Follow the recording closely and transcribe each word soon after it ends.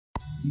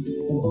Ever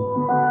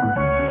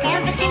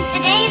since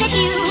the day that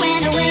you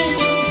went away,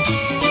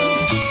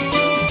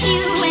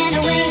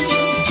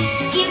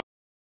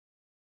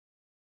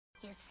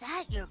 Is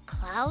that your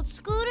cloud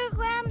scooter,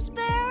 Grams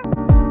Bear?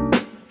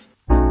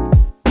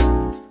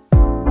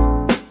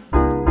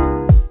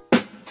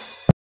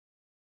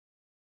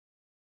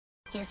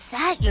 Is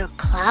that your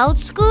cloud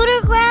scooter,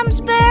 Grams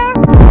Bear?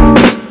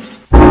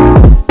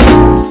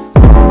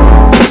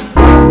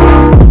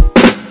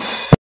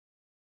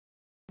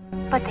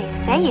 But they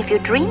say if you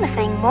dream a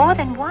thing more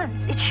than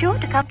once, it's sure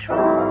to come true.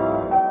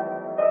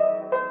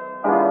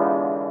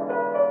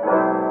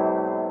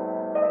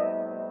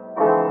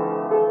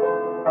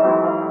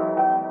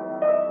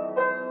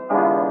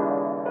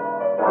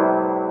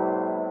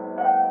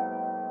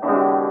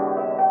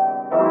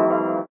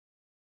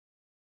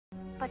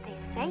 But they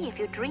say if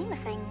you dream a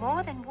thing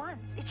more than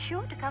once, it's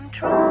sure to come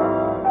true.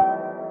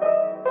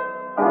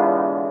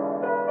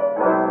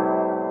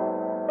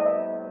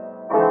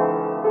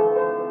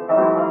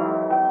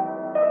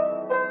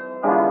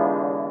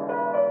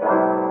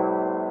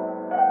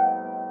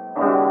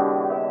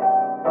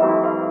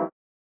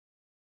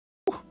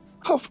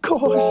 Of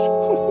course.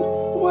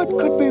 What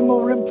could be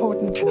more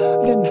important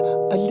than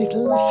a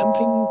little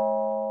something?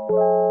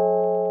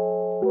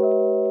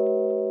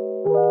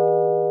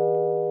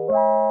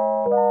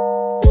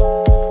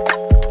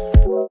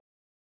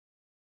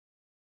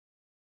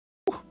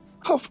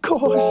 Of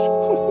course.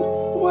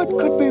 What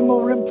could be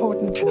more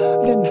important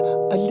than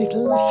a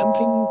little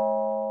something?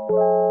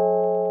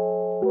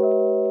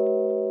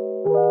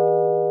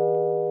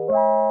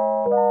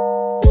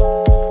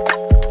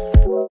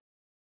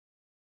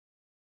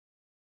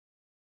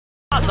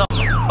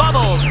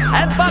 Bubbles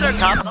and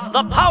Buttercups,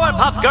 the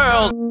Powderpuff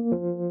Girls.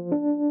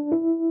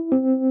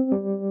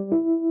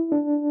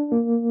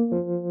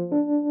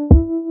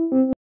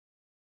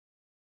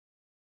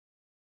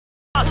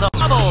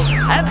 Bubbles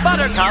and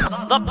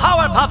Buttercups, the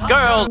Powderpuff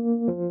Girls.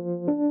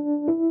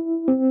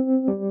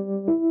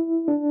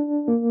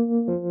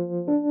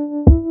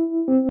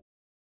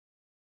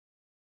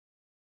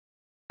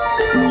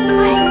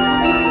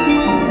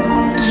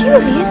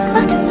 Curious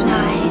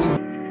butterflies.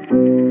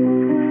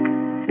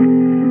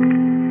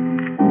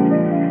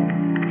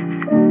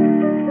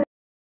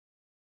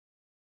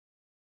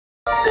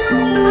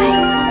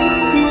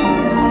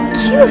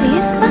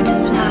 Curious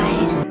butterflies.